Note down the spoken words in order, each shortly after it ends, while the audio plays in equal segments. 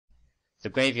The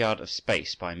Graveyard of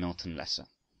Space by Milton Lesser.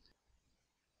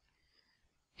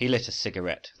 He lit a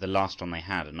cigarette, the last one they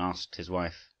had, and asked his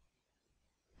wife,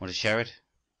 "Want to share it?"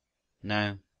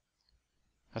 "No."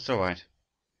 "That's all right."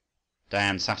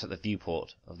 Diane sat at the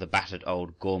viewport of the battered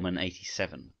old Gorman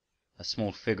 87, a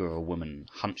small figure of a woman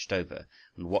hunched over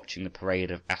and watching the parade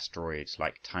of asteroids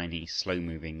like tiny,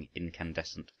 slow-moving,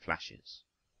 incandescent flashes.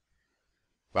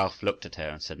 Ralph looked at her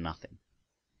and said nothing.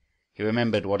 He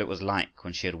remembered what it was like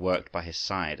when she had worked by his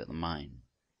side at the mine.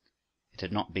 It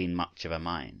had not been much of a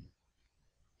mine.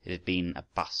 It had been a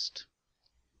bust.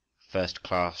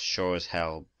 First-class,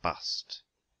 sure-as-hell bust,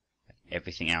 like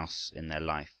everything else in their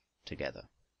life together.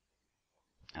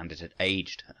 And it had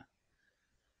aged her.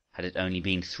 Had it only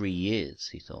been 3 years,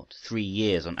 he thought. 3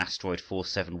 years on asteroid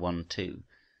 4712,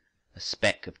 a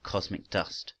speck of cosmic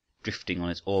dust, drifting on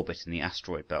its orbit in the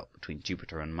asteroid belt between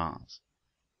Jupiter and Mars.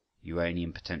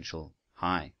 Uranium potential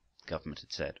high, the government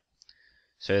had said.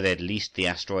 So they had leased the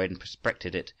asteroid and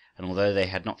prospected it, and although they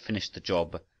had not finished the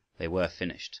job, they were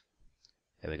finished.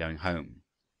 They were going home.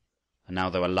 And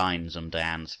now there were lines on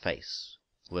Diane's face,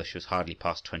 although she was hardly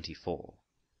past 24.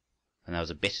 And there was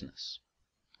a bitterness,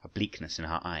 a bleakness in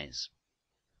her eyes.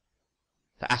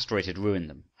 The asteroid had ruined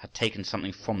them, had taken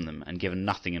something from them and given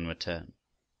nothing in return.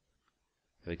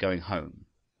 They were going home,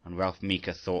 and Ralph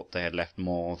Meeker thought they had left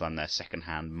more than their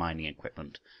second-hand mining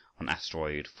equipment on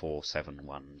asteroid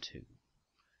 4712.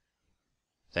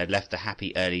 They had left the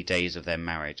happy early days of their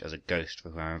marriage as a ghost for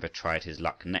whoever tried his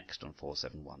luck next on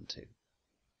 4712.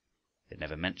 They had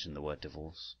never mentioned the word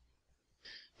divorce.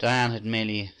 Diane had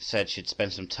merely said she'd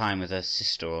spend some time with her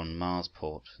sister on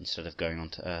Marsport instead of going on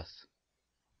to Earth.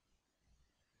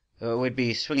 "We'd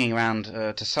be swinging around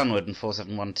to Sunward in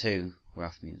 4712,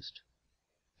 Ralph mused.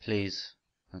 "Please,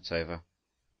 that's over.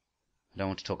 I don't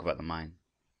want to talk about the mine."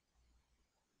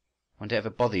 "Won't it ever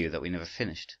bother you that we never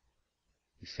finished?"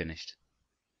 "We finished,"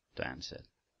 Diane said.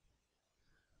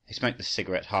 He smoked the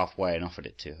cigarette halfway and offered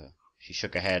it to her. She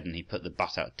shook her head, and he put the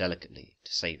butt out delicately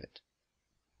to save it.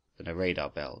 Then a radar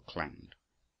bell clanged.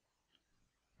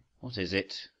 "What is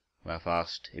it?" Ralph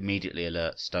asked, immediately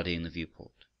alert, studying the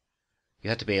viewport. You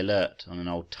had to be alert on an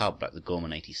old tub like the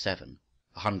Gorman 87.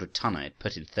 100-tonner it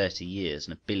put in 30 years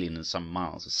and 1 billion and some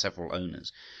miles with several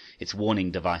owners, its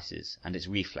warning devices and its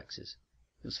reflexes.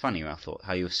 It was funny, Ralph thought,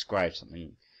 how you ascribed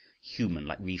something human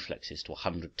like reflexes to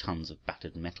 100 tons of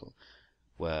battered metal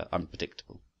were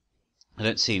unpredictable. "I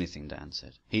don't see anything," Diane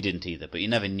said. He didn't either, but you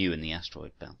never knew in the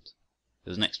asteroid belt. It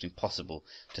was next to impossible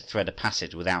to thread a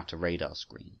passage without a radar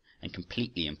screen, and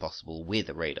completely impossible with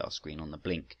a radar screen on the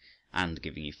blink and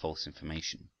giving you false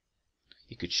information.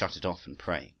 You could shut it off and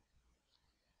pray.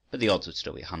 But the odds would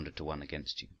still be 100 to 1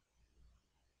 against you.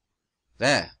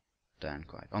 "There!" Diane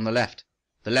cried. "On the left!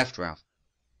 The left, Ralph!"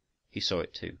 He saw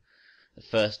it too. At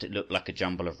first it looked like a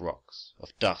jumble of rocks,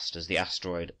 of dust, as the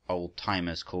asteroid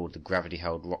old-timers called the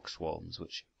gravity-held rock swarms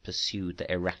which pursued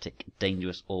their erratic,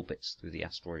 dangerous orbits through the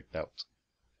asteroid belt.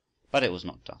 But it was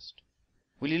not dust.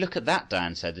 "Will you look at that?"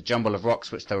 Diane said. The jumble of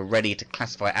rocks which they were ready to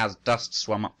classify as dust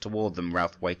swam up toward them.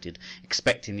 Ralph waited,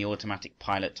 expecting the automatic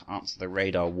pilot to answer the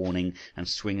radar warning and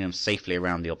swing them safely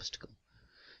around the obstacle.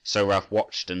 So Ralph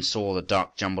watched and saw the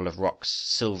dark jumble of rocks,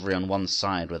 silvery on one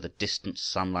side where the distant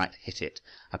sunlight hit it,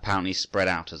 apparently spread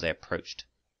out as they approached.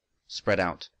 Spread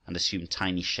out and assumed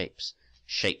tiny shapes,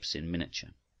 shapes in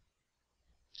miniature.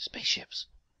 "Spaceships,"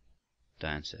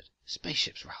 Diane said.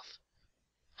 "Spaceships, Ralph.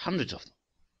 Hundreds of them."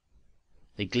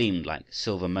 They gleamed like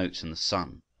silver motes in the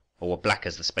sun, or were black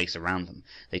as the space around them.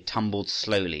 They tumbled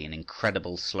slowly in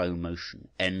incredible slow motion,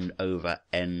 end over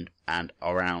end and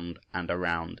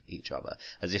around each other,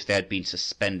 as if they had been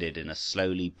suspended in a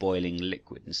slowly boiling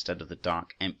liquid instead of the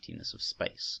dark emptiness of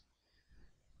space.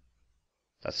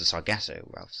 "That's the Sargasso,"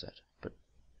 Ralph said. But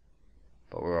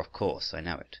we're off course, I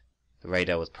know it. The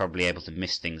radar was probably able to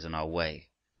miss things in our way,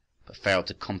 but failed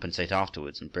to compensate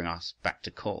afterwards and bring us back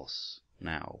to course.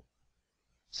 Now..."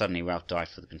 Suddenly Ralph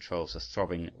dived for the controls. The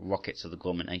throbbing rockets of the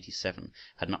Gorman 87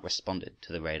 had not responded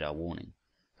to the radar warning.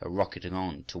 They were rocketing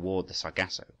on toward the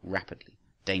Sargasso, rapidly,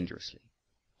 dangerously.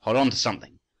 "Hold on to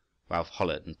something!" Ralph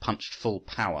hollered, and punched full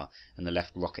power in the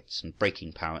left rockets and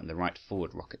braking power in the right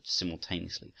forward rockets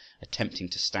simultaneously, attempting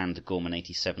to stand the Gorman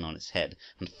 87 on its head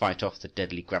and fight off the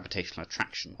deadly gravitational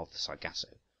attraction of the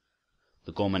Sargasso.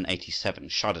 The Gorman 87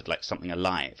 shuddered like something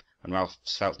alive, and Ralph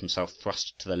felt himself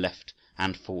thrust to the left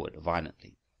and forward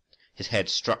violently. His head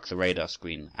struck the radar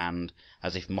screen, and,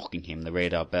 as if mocking him, the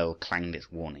radar bell clanged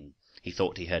its warning. He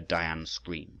thought he heard Diane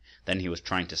scream. Then he was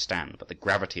trying to stand, but the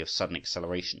gravity of sudden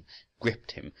acceleration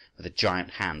gripped him with a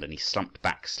giant hand, and he slumped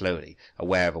back slowly,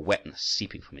 aware of a wetness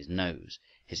seeping from his nose,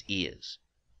 his ears.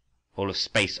 All of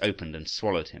space opened and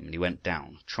swallowed him, and he went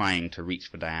down, trying to reach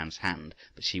for Diane's hand,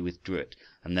 but she withdrew it,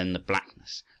 and then the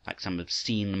blackness, like some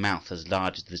obscene mouth as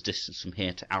large as the distance from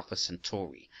here to Alpha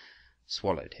Centauri,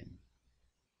 swallowed him.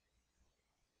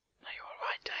 "Are you all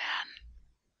right, Diane?"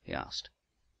 he asked.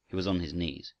 He was on his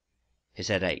knees. His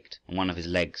head ached, and one of his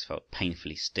legs felt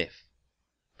painfully stiff,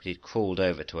 but he had crawled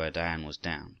over to where Diane was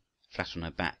down, flat on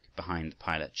her back, behind the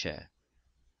pilot chair.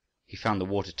 He found the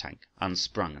water tank,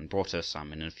 unsprung, and brought her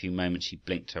some, and in a few moments she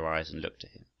blinked her eyes and looked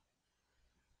at him.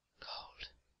 "Cold,"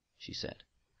 she said.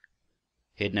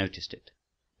 He had noticed it,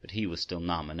 but he was still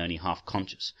numb and only half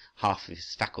conscious, half of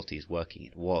his faculties working.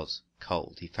 It was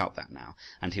cold, he felt that now,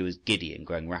 and he was giddy and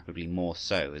growing rapidly more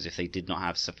so, as if they did not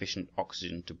have sufficient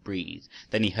oxygen to breathe.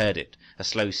 Then he heard it, a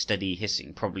slow, steady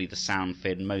hissing, probably the sound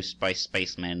feared most by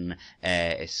spacemen,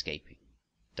 air escaping.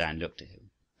 Diane looked at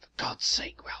him. "For God's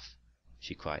sake, Ralph!"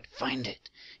 she cried. "Find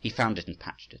it!" He found it and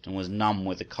patched it, and was numb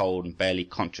with the cold and barely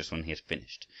conscious when he had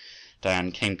finished.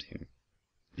 Diane came to him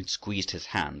and squeezed his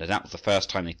hand, and that was the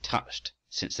first time they touched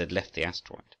since they had left the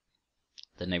asteroid.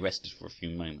 Then they rested for a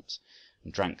few moments,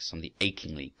 and drank some of the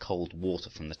achingly cold water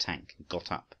from the tank, and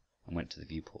got up and went to the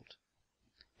viewport.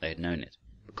 They had known it,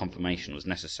 but confirmation was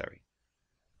necessary.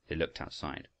 They looked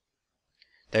outside.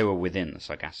 They were within the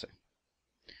Sargasso.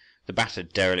 The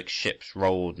battered derelict ships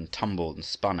rolled and tumbled and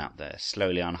spun out there,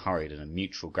 slowly unhurried in a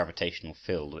mutual gravitational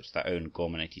field which their own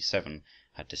Gorman 87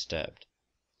 had disturbed.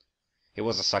 It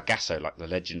was a Sargasso like the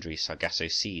legendary Sargasso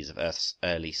seas of Earth's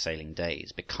early sailing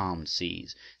days, becalmed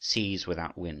seas, seas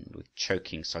without wind, with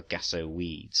choking Sargasso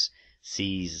weeds,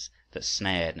 seas that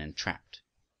snared and entrapped.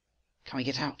 "Can we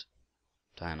get out?"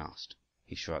 Diane asked.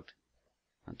 He shrugged.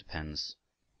 "That depends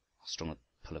how strong the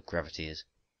pull of gravity is.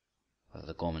 Whether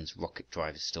the Gorman's rocket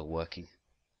drive is still working.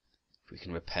 If we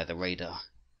can repair the radar.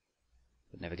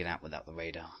 We'd never get out without the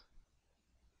radar."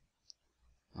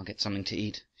 "I'll get something to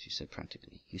eat," she said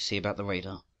practically. "You see about the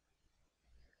radar."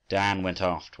 Diane went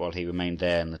aft while he remained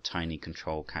there in the tiny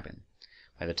control cabin.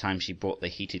 By the time she brought the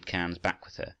heated cans back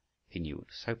with her, he knew it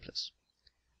was hopeless.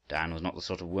 Diane was not the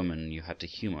sort of woman you had to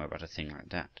humor about a thing like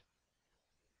that.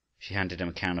 She handed him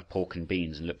a can of pork and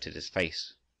beans and looked at his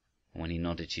face, and when he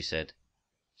nodded she said,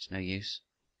 "It's no use.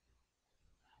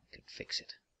 We could fix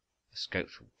it. The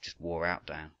scopes just wore out,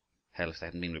 Diane. Hell, if they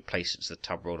hadn't been replaced since the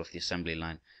tub rolled off the assembly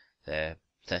line. They're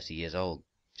 30 years old.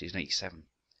 She's 87.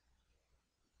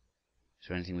 Is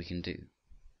there anything we can do?"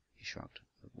 He shrugged.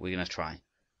 "We're going to try.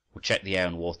 We'll check the air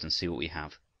and water and see what we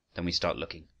have. Then we start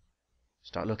looking."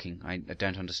 "Start looking? I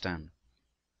don't understand."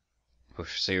 "For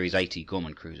Series 80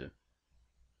 Gorman cruiser."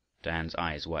 Diane's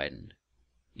eyes widened.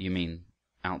 "You mean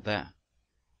out there?"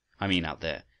 "I mean out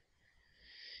there.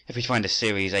 If we find a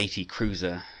Series 80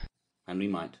 cruiser, and we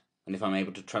might, and if I'm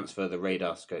able to transfer the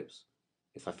radar scopes,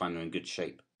 if I find them in good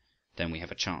shape, then we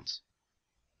have a chance."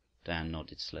 Diane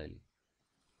nodded slowly.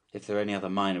 "If there are any other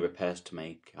minor repairs to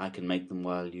make, I can make them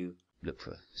while you look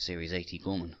for a Series 80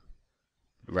 Gorman."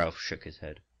 Ralph shook his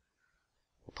head.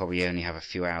 "We'll probably only have a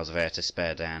few hours of air to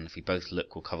spare, Dan. If we both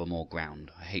look, we'll cover more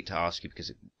ground. I hate to ask you because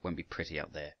it won't be pretty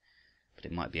out there, but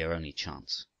it might be our only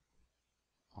chance."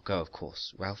 "I'll go, of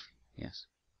course. Ralph?" "Yes."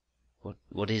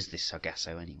 What is this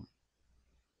Sargasso, anyway?"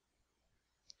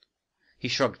 He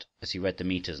shrugged as he read the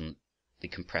meters and the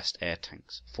compressed air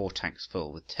tanks. 4 tanks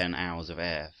full, with 10 hours of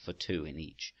air for 2 in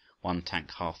each. 1 tank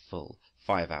half full.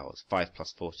 5 hours. 5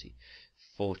 plus 40.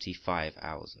 45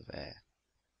 hours of air.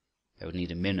 They would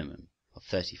need a minimum of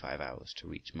 35 hours to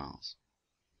reach Mars.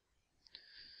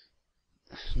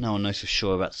 "No one knows for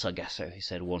sure about Sargasso," he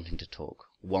said, wanting to talk,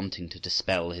 wanting to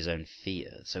dispel his own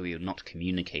fear, so he would not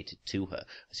communicate it to her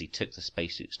as he took the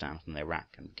spacesuits down from their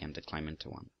rack and began to climb into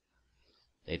one.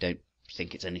 "They don't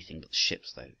think it's anything but the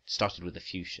ships, though. It started with a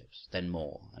few ships, then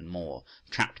more and more,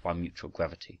 trapped by mutual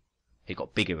gravity. It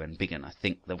got bigger and bigger, and I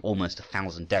think there are almost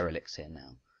 1,000 derelicts here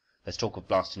now. There's talk of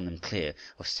blasting them clear,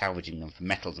 of salvaging them for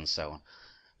metals and so on,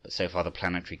 but so far the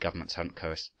planetary governments haven't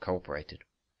cooperated."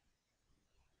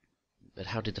 "But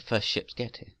how did the first ships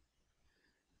get here?"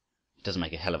 "It doesn't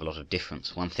make a hell of a lot of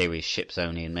difference. One theory is ships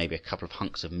only, and maybe a couple of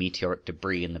hunks of meteoric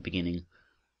debris in the beginning.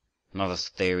 Another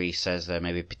theory says there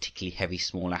may be a particularly heavy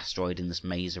small asteroid in this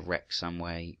maze of wrecks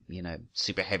somewhere. You know,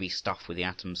 super heavy stuff with the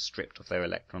atoms stripped of their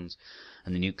electrons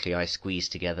and the nuclei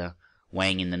squeezed together,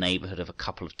 weighing in the neighborhood of a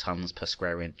couple of tons per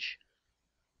square inch.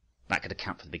 That could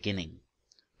account for the beginning.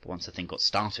 But once the thing got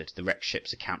started, the wrecked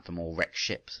ships account for more wrecked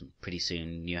ships, and pretty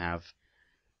soon you have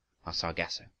our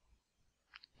Sargasso."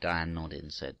 Diane nodded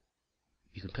and said,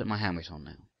 "You can put my helmet on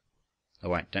now.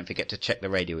 All right, don't forget to check the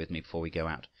radio with me before we go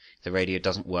out. If the radio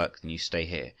doesn't work, then you stay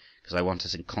here, because I want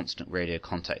us in constant radio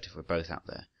contact if we're both out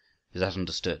there. Is that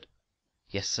understood?"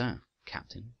 "Yes, sir,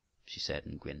 Captain," she said,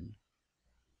 and grinned.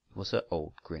 It was her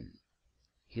old grin.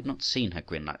 He had not seen her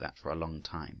grin like that for a long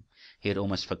time. He had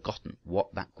almost forgotten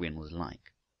what that grin was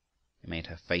like. It made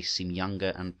her face seem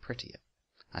younger and prettier,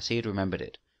 as he had remembered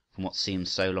it from what seemed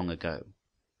so long ago,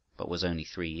 but was only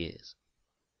 3 years.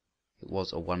 It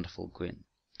was a wonderful grin,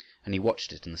 and he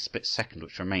watched it in the split second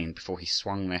which remained before he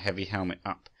swung their heavy helmet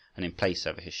up and in place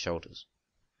over his shoulders.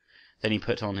 Then he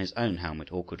put on his own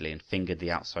helmet awkwardly and fingered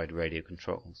the outside radio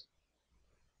controls.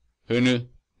 "Who knew?"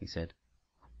 he said.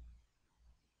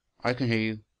 "I can hear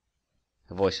you."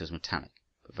 Her voice was metallic,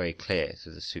 but very clear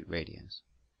through the suit radios.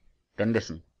 "Then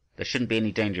listen. There shouldn't be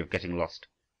any danger of getting lost.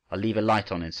 I'll leave a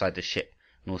light on inside the ship,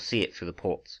 and we'll see it through the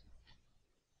ports.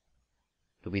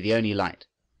 It'll be the only light,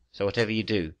 so whatever you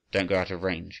do, don't go out of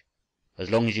range. As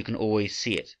long as you can always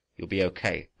see it, you'll be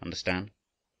okay, understand?"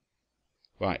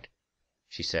 "Right,"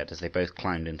 she said, as they both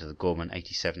climbed into the Gorman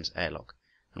 87's airlock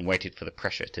and waited for the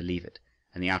pressure to leave it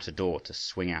and the outer door to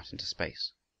swing out into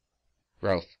space.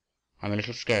 "Ralph, I'm a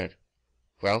little scared.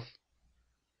 Ralph?"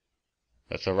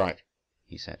 "That's all right,"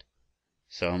 he said.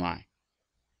 "So am I."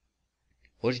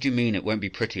 "What did you mean it won't be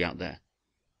pretty out there?"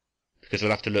 "Because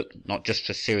we'll have to look not just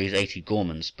for Series 80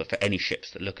 Gormans, but for any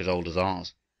ships that look as old as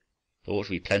ours. There ought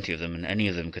to be plenty of them, and any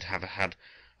of them could have had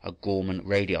a Gorman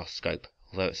radarscope,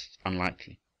 although it's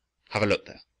unlikely. Have a look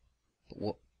there." "But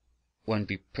what won't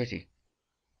be pretty?"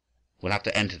 "We'll have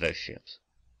to enter those ships.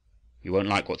 You won't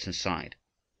like what's inside."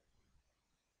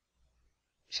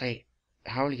 "Say,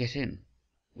 how will you get in?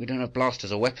 We don't have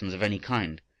blasters or weapons of any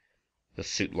kind." "Your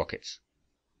suit rockets,"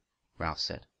 Ralph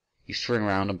said. "You swing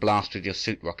around and blast with your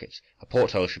suit rockets. A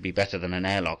porthole should be better than an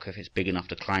airlock if it's big enough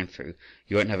to climb through.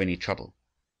 You won't have any trouble."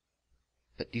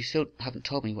 "But you still haven't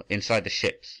told me what—" "Inside the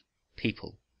ships.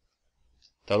 People.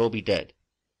 They'll all be dead.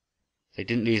 If they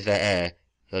didn't lose their air,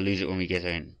 they'll lose it when we get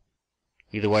in.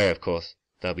 Either way, of course,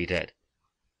 they'll be dead.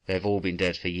 They've all been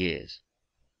dead for years.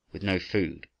 With no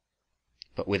food.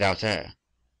 But without air."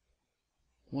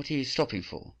 "What are you stopping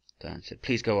for?" Diane said.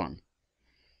 "Please go on."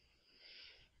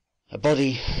 "A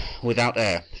body without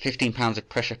air. 15 pounds of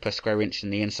pressure per square inch in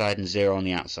the inside and 0 on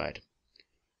the outside.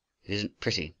 It isn't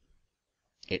pretty.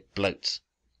 It bloats."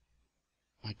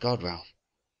 "My God, Ralph."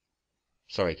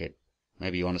 "Sorry, kid.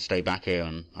 Maybe you want to stay back here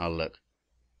and I'll look."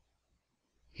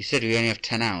 "You said we only have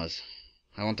 10 hours.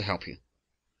 I want to help you."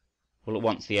 All at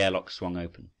once the airlock swung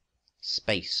open.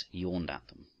 Space yawned at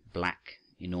them, black,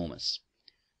 enormous.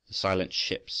 The silent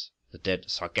ships, the dead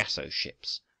Sargasso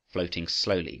ships, floating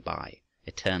slowly by,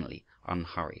 eternally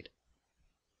unhurried.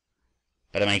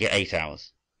 "Better make it 8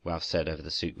 hours," Ralph said over the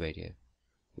suit radio.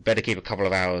 "We'd better keep a couple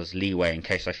of hours leeway in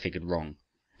case I figured wrong.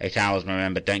 8 hours, and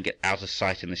remember, don't get out of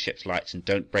sight in the ship's lights, and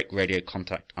don't break radio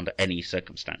contact under any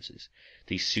circumstances.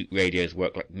 These suit radios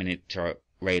work like miniature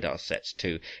radar sets,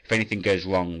 too. If anything goes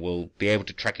wrong, we'll be able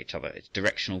to track each other. It's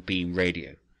directional beam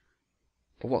radio."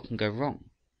 "But what can go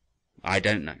wrong?" "I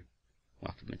don't know,"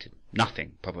 Ralph admitted.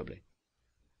 "Nothing, probably."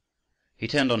 He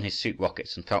turned on his suit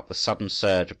rockets and felt the sudden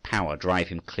surge of power drive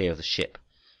him clear of the ship.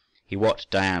 He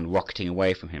watched Diane rocketing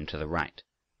away from him to the right.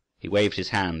 He waved his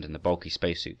hand in the bulky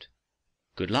spacesuit.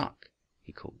 "Good luck,"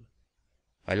 he called.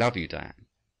 "I love you, Diane."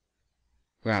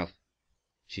 "Ralph,"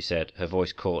 she said, her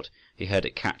voice caught. He heard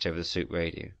it catch over the suit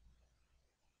radio.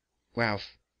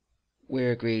 "Ralph,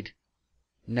 we're agreed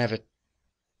never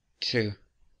to—"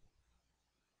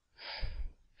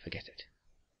 "Forget it.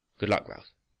 Good luck, Ralph.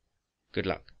 Good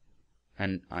luck.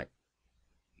 And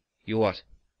you what?"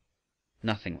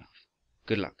 "Nothing, Ralph.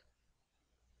 Good luck."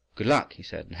 "Good luck," he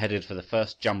said, and headed for the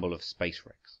first jumble of space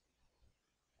wrecks.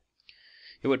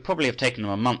 It would probably have taken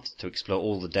them a month to explore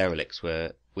all the derelicts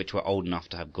which were old enough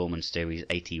to have Gorman Series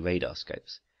 80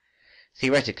 radarscopes.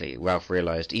 Theoretically, Ralph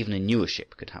realized, even a newer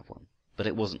ship could have one, but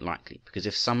it wasn't likely, because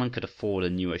if someone could afford a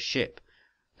newer ship,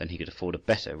 then he could afford a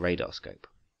better radarscope.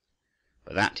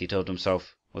 But that, he told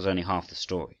himself, was only half the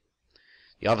story.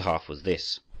 The other half was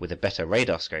this: with a better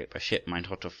radarscope, a ship might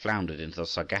not have floundered into the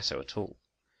Sargasso at all.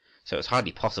 So it was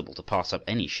hardly possible to pass up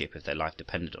any ship if their life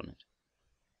depended on it.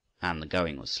 And the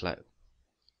going was slow.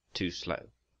 Too slow.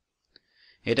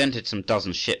 He had entered some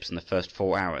dozen ships in the first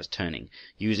 4 hours, turning,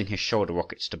 using his shoulder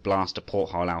rockets to blast a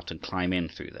porthole out and climb in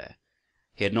through there.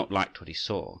 He had not liked what he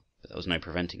saw, but there was no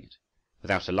preventing it.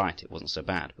 Without a light it wasn't so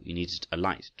bad, but you needed a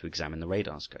light to examine the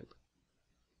radarscope.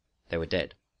 They were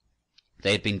dead.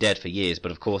 They had been dead for years,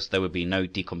 but of course there would be no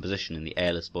decomposition in the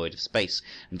airless void of space,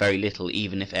 and very little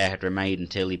even if air had remained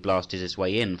until he blasted his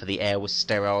way in, for the air was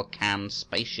sterile, canned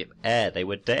spaceship air. They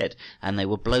were dead, and they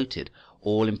were bloated,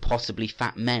 all impossibly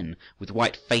fat men, with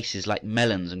white faces like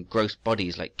melons and gross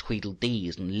bodies like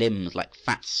Tweedledees and limbs like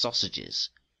fat sausages.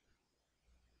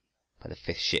 By the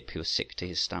 5th ship he was sick to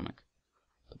his stomach.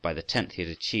 but by the 10th he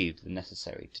had achieved the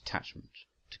necessary detachment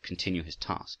to continue his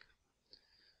task.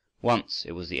 Once,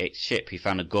 it was the 8th ship, he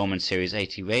found a Gorman Series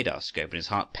 80 radar scope, and his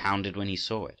heart pounded when he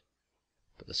saw it.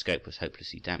 But the scope was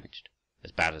hopelessly damaged,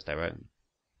 as bad as their own.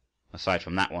 Aside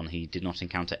from that one, he did not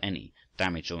encounter any,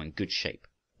 damaged or in good shape,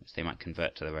 which they might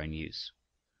convert to their own use.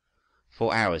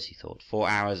 4 hours, he thought, 4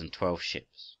 hours and 12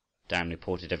 ships. Dan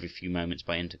reported every few moments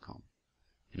by intercom.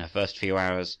 In her first few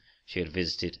hours, she had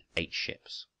visited 8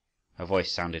 ships. Her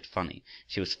voice sounded funny.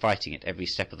 She was fighting it every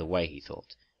step of the way, he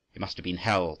thought. It must have been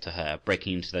hell to her,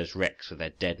 breaking into those wrecks with their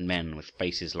dead men with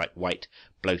faces like white,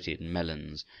 bloated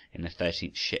melons. In the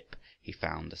 13th ship, he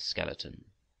found a skeleton.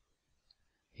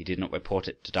 He did not report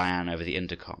it to Diane over the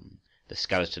intercom. The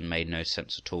skeleton made no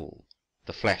sense at all.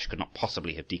 The flesh could not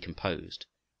possibly have decomposed.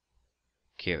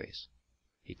 Curious.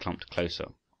 He clumped closer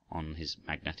on his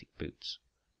magnetic boots.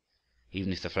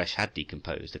 Even if the flesh had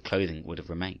decomposed, the clothing would have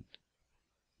remained.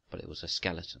 But it was a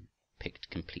skeleton, picked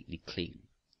completely clean,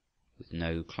 with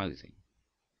no clothing,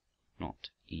 not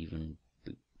even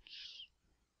boots,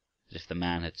 as if the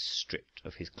man had stripped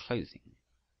of his clothing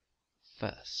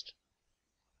first.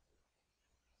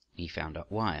 He found out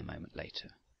why a moment later,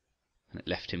 and it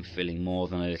left him feeling more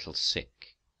than a little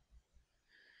sick.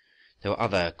 There were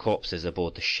other corpses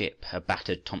aboard the ship, a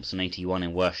battered Thompson 81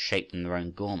 in worse shape than their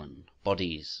own Gorman,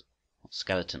 bodies, not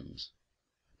skeletons.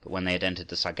 But when they had entered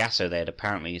the Sargasso, they had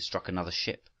apparently struck another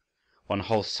ship. One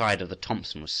whole side of the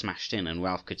Thompson was smashed in, and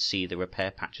Ralph could see the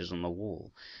repair patches on the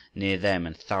wall. Near them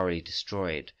and thoroughly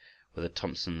destroyed were the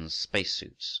Thompson's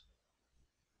spacesuits.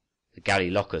 The galley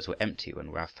lockers were empty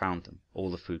when Ralph found them, all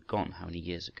the food gone how many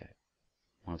years ago?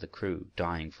 One of the crew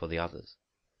dying for the others.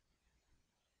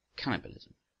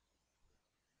 Cannibalism.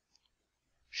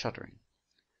 Shuddering,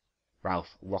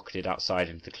 Ralph rocketed outside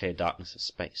into the clear darkness of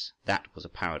space. That was a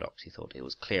paradox, he thought. It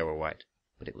was clear all right,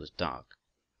 but it was dark.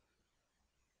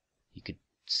 You could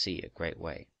see a great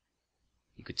way.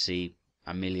 You could see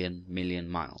a million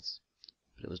miles.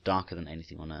 But it was darker than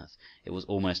anything on Earth. It was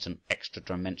almost an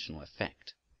extra-dimensional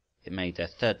effect. It made their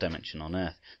third dimension on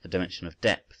Earth, the dimension of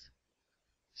depth,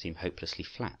 seem hopelessly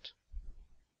flat.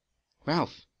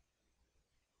 Ralph!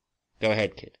 Go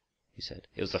ahead, kid, he said.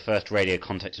 It was the first radio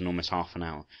contact in almost half an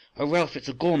hour. Oh, Ralph, it's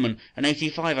a Gorman, an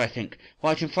 85, I think,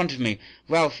 right in front of me.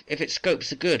 Ralph, if its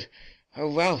scopes are good.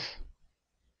 Oh, Ralph!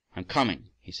 I'm coming,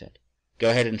 he said. Go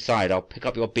ahead inside. I'll pick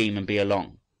up your beam and be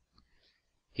along.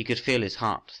 He could feel his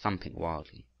heart thumping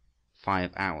wildly.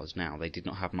 5 hours now. They did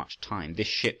not have much time. This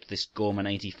ship, this Gorman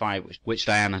 85, which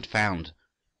Diane had found,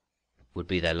 would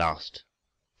be their last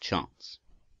chance.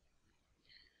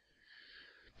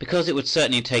 Because it would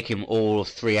certainly take him all of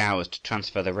 3 hours to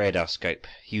transfer the radar scope,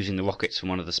 using the rockets from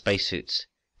one of the spacesuits,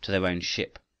 to their own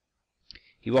ship.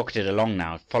 He rocketed along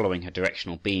now, following her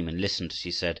directional beam, and listened as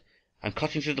she said, I'm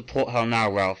cutting through the porthole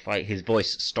now, Ralph. His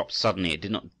voice stopped suddenly. It did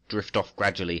not drift off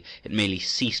gradually. It merely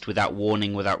ceased without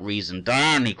warning, without reason.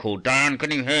 Diane, he called. Diane,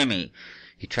 can you hear me?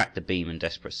 He tracked the beam in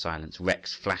desperate silence.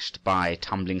 Wrecks flashed by,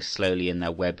 tumbling slowly in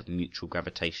their web of mutual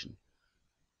gravitation.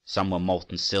 Some were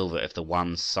molten silver if the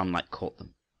one sunlight caught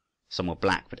them. Some were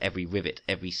black, but every rivet,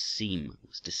 every seam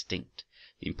was distinct.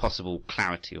 The impossible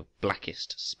clarity of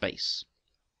blackest space.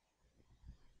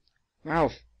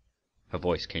 Ralph! Her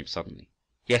voice came suddenly.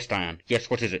 Yes, Diane. Yes,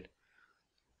 what is it?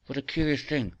 What a curious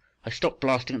thing. I stopped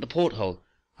blasting at the porthole.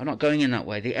 I'm not going in that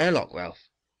way. The airlock, Ralph.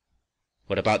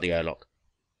 What about the airlock?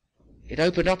 It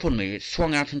opened up on me. It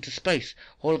swung out into space.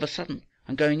 All of a sudden,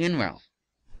 I'm going in, Ralph.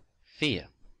 Fear,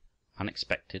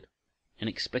 unexpected,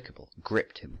 inexplicable,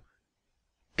 gripped him.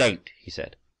 Don't, he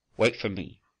said. Wait for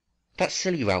me. That's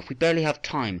silly, Ralph. We barely have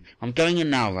time. I'm going in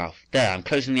now, Ralph. There, I'm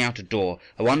closing the outer door.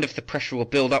 I wonder if the pressure will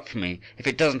build up for me. If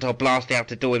it doesn't, I'll blast the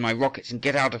outer door with my rockets and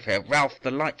get out of here. Ralph,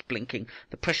 the light's blinking.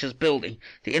 The pressure's building.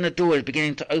 The inner door is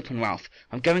beginning to open, Ralph.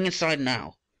 I'm going inside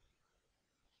now.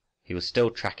 He was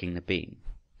still tracking the beam.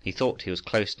 He thought he was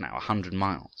close now, 100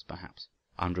 miles, perhaps.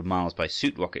 100 miles by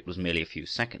suit rocket was merely a few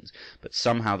seconds, but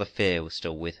somehow the fear was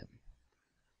still with him.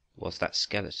 It was that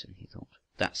skeleton, he thought.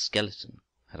 That skeleton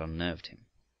had unnerved him.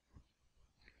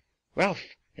 Ralph,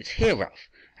 it's here, Ralph.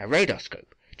 A radar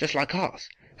scope, just like ours.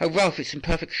 Oh, Ralph, it's in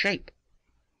perfect shape.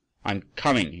 I'm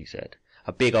coming, he said.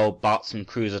 A big old Bartson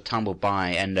cruiser tumbled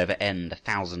by, end over end,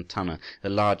 1,000-tonner, the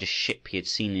largest ship he had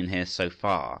seen in here so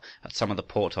far. At some of the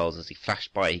portholes as he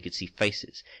flashed by he could see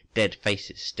faces, dead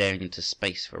faces, staring into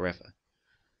space forever.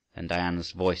 Then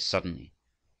Diana's voice suddenly.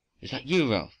 Is that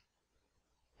you, Ralph?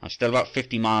 I'm still about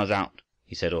 50 miles out,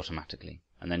 he said automatically,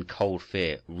 and then cold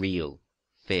fear, real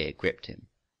fear, gripped him.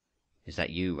 Is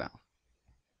that you, Ralph?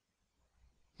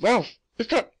 Ralph! Is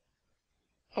that...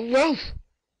 Oh, Ralph!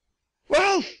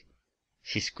 Ralph!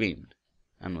 She screamed,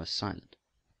 and was silent.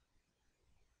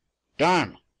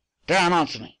 Diane! Diane,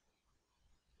 answer me!"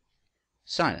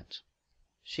 Silence.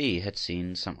 She had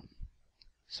seen someone.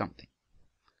 Something.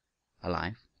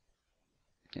 Alive?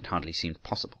 It hardly seemed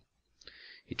possible.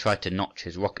 He tried to notch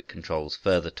his rocket controls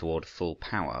further toward full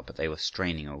power, but they were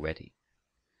straining already.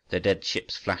 The dead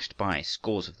ships flashed by,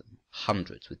 scores of them,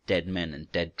 hundreds, with dead men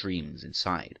and dead dreams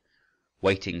inside,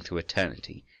 waiting through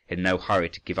eternity, in no hurry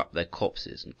to give up their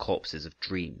corpses and corpses of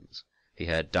dreams. He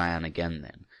heard Diane again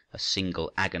then, a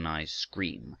single agonized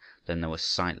scream. Then there was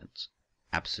silence,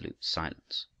 absolute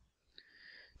silence.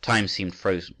 Time seemed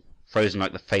frozen, frozen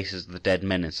like the faces of the dead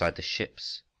men inside the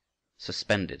ships.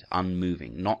 Suspended,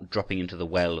 unmoving, not dropping into the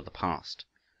well of the past.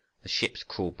 The ships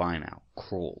crawled by now,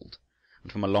 crawled.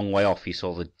 And from a long way off he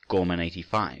saw the Gorman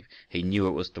 85. He knew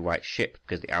it was the right ship,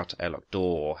 because the outer airlock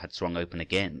door had swung open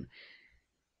again.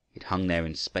 It hung there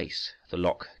in space, the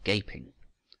lock gaping.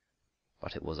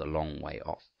 But it was a long way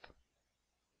off.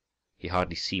 He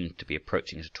hardly seemed to be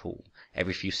approaching it at all.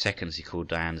 Every few seconds he called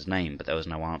Diane's name, but there was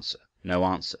no answer. No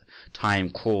answer.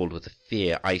 Time crawled with the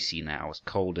fear icy now, as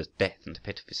cold as death in the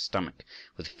pit of his stomach,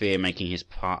 with fear making his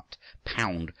heart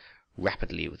pound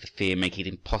rapidly, with the fear making it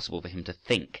impossible for him to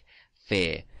think.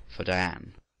 Fear for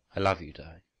Diane. "I love you,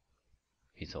 Di,"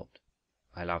 he thought.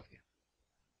 "I love you.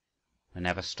 I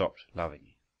never stopped loving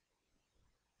you.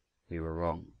 We were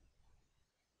wrong.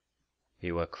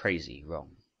 We were crazy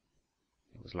wrong.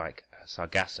 It was like a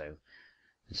sargasso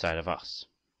inside of us.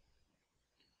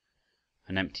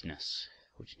 An emptiness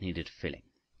which needed filling.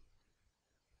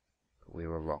 But we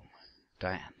were wrong.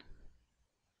 Diane."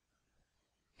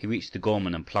 He reached the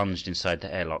Gorman and plunged inside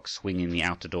the airlock, swinging the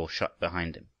outer door shut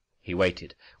behind him. He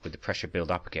waited. Would the pressure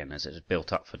build up again as it had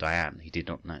built up for Diane? He did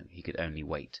not know. He could only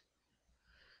wait.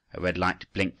 A red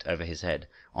light blinked over his head,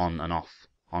 on and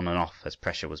off as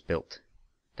pressure was built.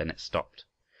 Then it stopped.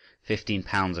 15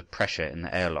 pounds of pressure in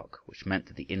the airlock, which meant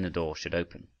that the inner door should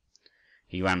open.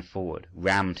 He ran forward,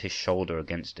 rammed his shoulder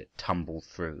against it, tumbled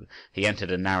through. He entered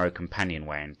a narrow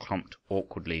companionway and clumped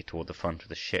awkwardly toward the front of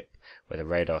the ship, where the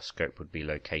radar scope would be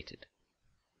located.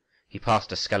 He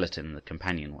passed a skeleton in the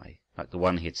companionway, like the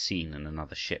one he had seen in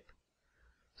another ship.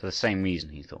 For the same reason,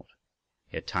 he thought.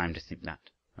 He had time to think that,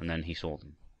 and then he saw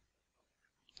them.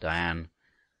 Diane,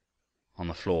 on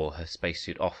the floor, her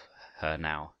spacesuit off her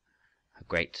now, a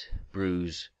great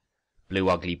bruise, blue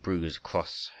ugly bruise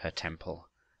across her temple,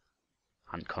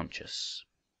 unconscious.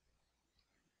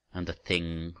 And the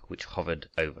thing which hovered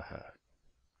over her.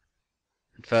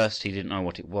 At first he didn't know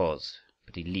what it was,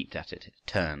 but he leaped at it. It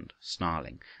turned,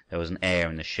 snarling. There was an air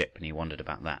in the ship, and he wondered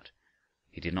about that.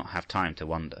 He did not have time to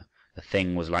wonder. The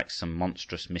thing was like some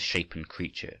monstrous, misshapen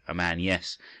creature. A man,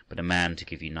 yes, but a man to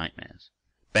give you nightmares.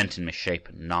 Bent and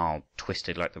misshapen, gnarled,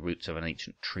 twisted like the roots of an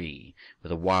ancient tree,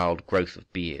 with a wild growth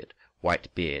of beard,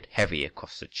 white beard, heavy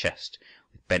across the chest,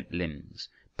 with bent limbs,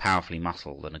 powerfully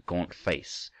muscled, and a gaunt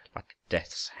face like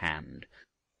death's hand.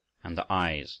 And the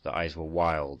eyes were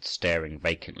wild, staring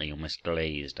vacantly, almost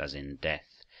glazed as in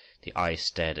death. The eyes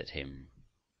stared at him,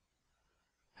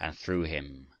 and through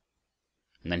him.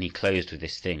 And then he closed with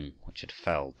this thing which had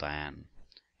felled Diane.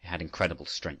 It had incredible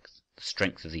strength, the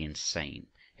strength of the insane.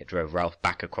 It drove Ralph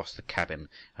back across the cabin,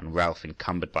 and Ralph,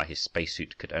 encumbered by his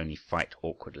spacesuit, could only fight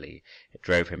awkwardly. It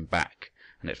drove him back,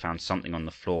 and it found something on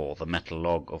the floor, the metal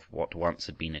log of what once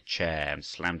had been a chair, and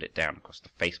slammed it down across the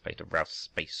faceplate of Ralph's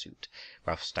spacesuit.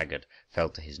 Ralph staggered, fell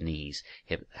to his knees.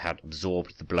 He had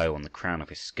absorbed the blow on the crown of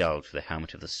his skull to the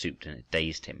helmet of the suit, and it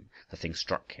dazed him. The thing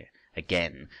struck here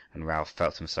again, and Ralph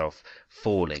felt himself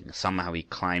falling. Somehow he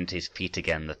climbed to his feet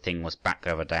again. The thing was back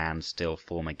over Diane's still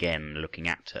form again, looking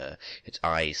at her, its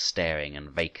eyes staring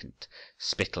and vacant.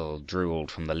 Spittle drooled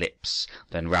from the lips.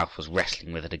 Then Ralph was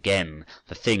wrestling with it again.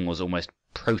 The thing was almost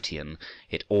protean.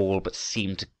 It all but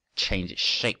seemed to change its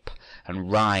shape and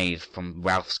writhe from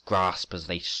Ralph's grasp as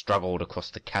they struggled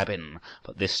across the cabin.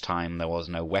 But this time there was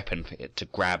no weapon for it to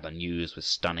grab and use with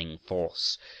stunning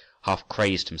force. Half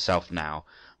crazed himself now,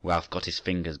 Ralph got his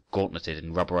fingers, gauntleted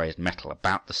in rubberized metal,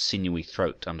 about the sinewy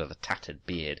throat under the tattered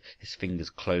beard. His fingers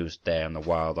closed there, and the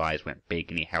wild eyes went big,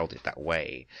 and he held it that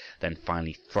way, then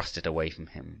finally thrust it away from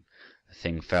him. The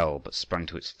thing fell, but sprung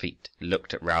to its feet. It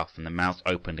looked at Ralph, and the mouth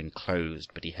opened and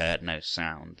closed, but he heard no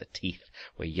sound. The teeth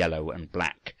were yellow and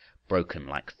black, broken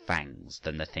like fangs.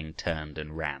 Then the thing turned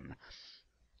and ran.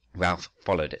 Ralph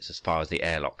followed it as far as the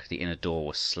airlock. The inner door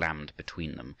was slammed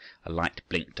between them. A light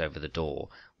blinked over the door.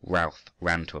 Ralph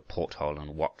ran to a porthole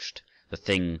and watched. The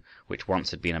thing, which once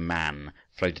had been a man,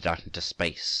 floated out into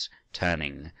space,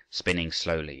 turning, spinning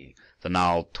slowly. The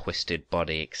gnarled, twisted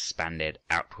body expanded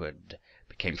outward,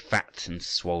 became fat and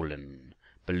swollen,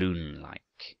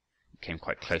 balloon-like. It came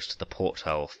quite close to the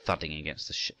porthole, thudding against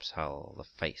the ship's hull. The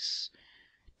face,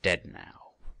 dead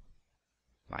now,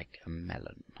 like a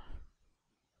melon.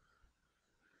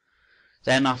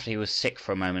 Then, after he was sick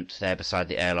for a moment there beside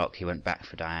the airlock, he went back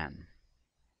for Diane.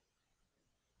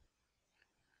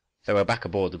 They were back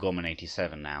aboard the Gorman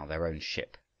 87 now, their own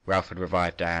ship. Ralph had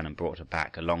revived Diane and brought her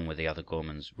back, along with the other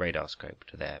Gorman's radar scope,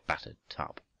 to their battered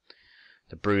tub.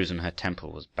 The bruise on her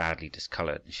temple was badly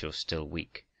discolored, and she was still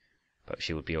weak, but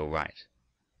she would be all right.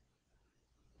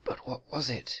 "But what was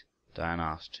it?" Diane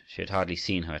asked. She had hardly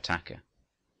seen her attacker.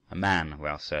 "A man,"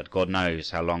 Ralph said. "God knows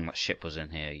how long that ship was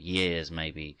in here. Years,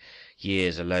 maybe.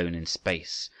 Years alone in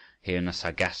space, here in the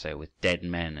Sargasso, with dead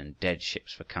men and dead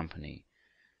ships for company.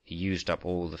 He used up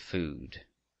all the food.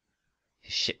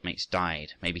 His shipmates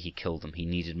died. Maybe he killed them. He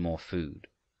needed more food."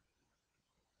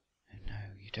 "Oh, no,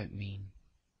 you don't mean—"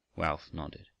 Ralph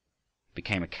nodded. "He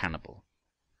became a cannibal.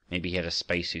 Maybe he had a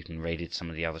spacesuit and raided some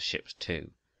of the other ships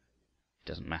too. It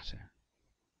doesn't matter.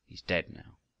 He's dead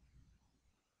now.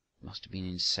 He must have been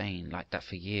insane, like that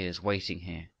for years, waiting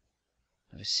here,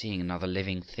 never seeing another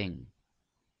living thing."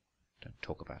 "Don't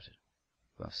talk about it,"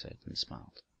 Ralph said, and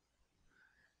smiled.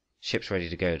 "Ship's ready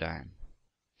to go, Diane."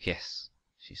 "Yes,"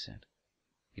 she said.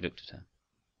 He looked at her.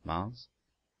 "Mars?"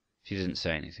 She didn't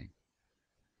say anything.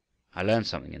 "I learned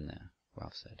something in there,"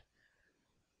 Ralph said.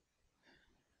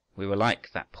 "We were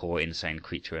like that poor insane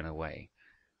creature in a way.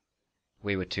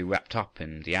 We were too wrapped up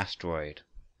in the asteroid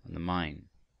and the mine.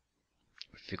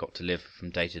 We forgot to live from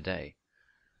day to day,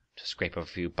 to scrape up a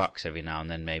few bucks every now and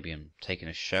then maybe, and take in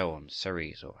a show on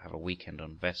Ceres, or have a weekend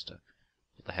on Vesta.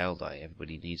 What the hell, Di?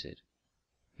 Everybody needs it."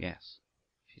 "Yes,"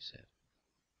 she said.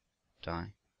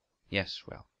 "Di?" "Yes,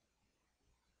 Ralph."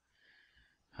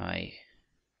 "I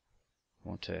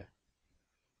want to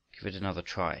give it another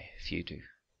try, if you do."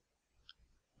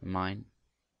 "The mine?"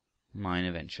 "Mine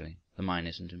eventually. The mine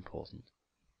isn't important.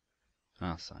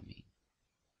 Earth, I mean."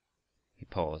 He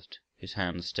paused, his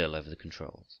hands still over the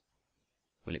controls.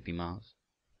 "Will it be Mars?"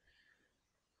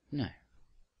 "No,"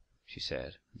 she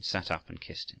said, and sat up and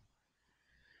kissed him.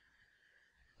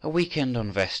 "A weekend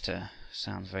on Vesta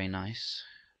sounds very nice.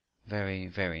 Very,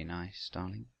 very nice,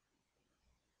 darling."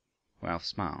 Ralph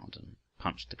smiled and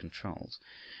punched the controls.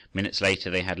 Minutes later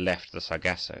they had left the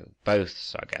Sargasso, both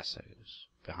Sargassos,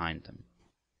 behind them.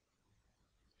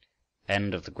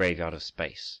 End of The Graveyard of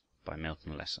Space by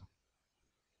Milton Lesser.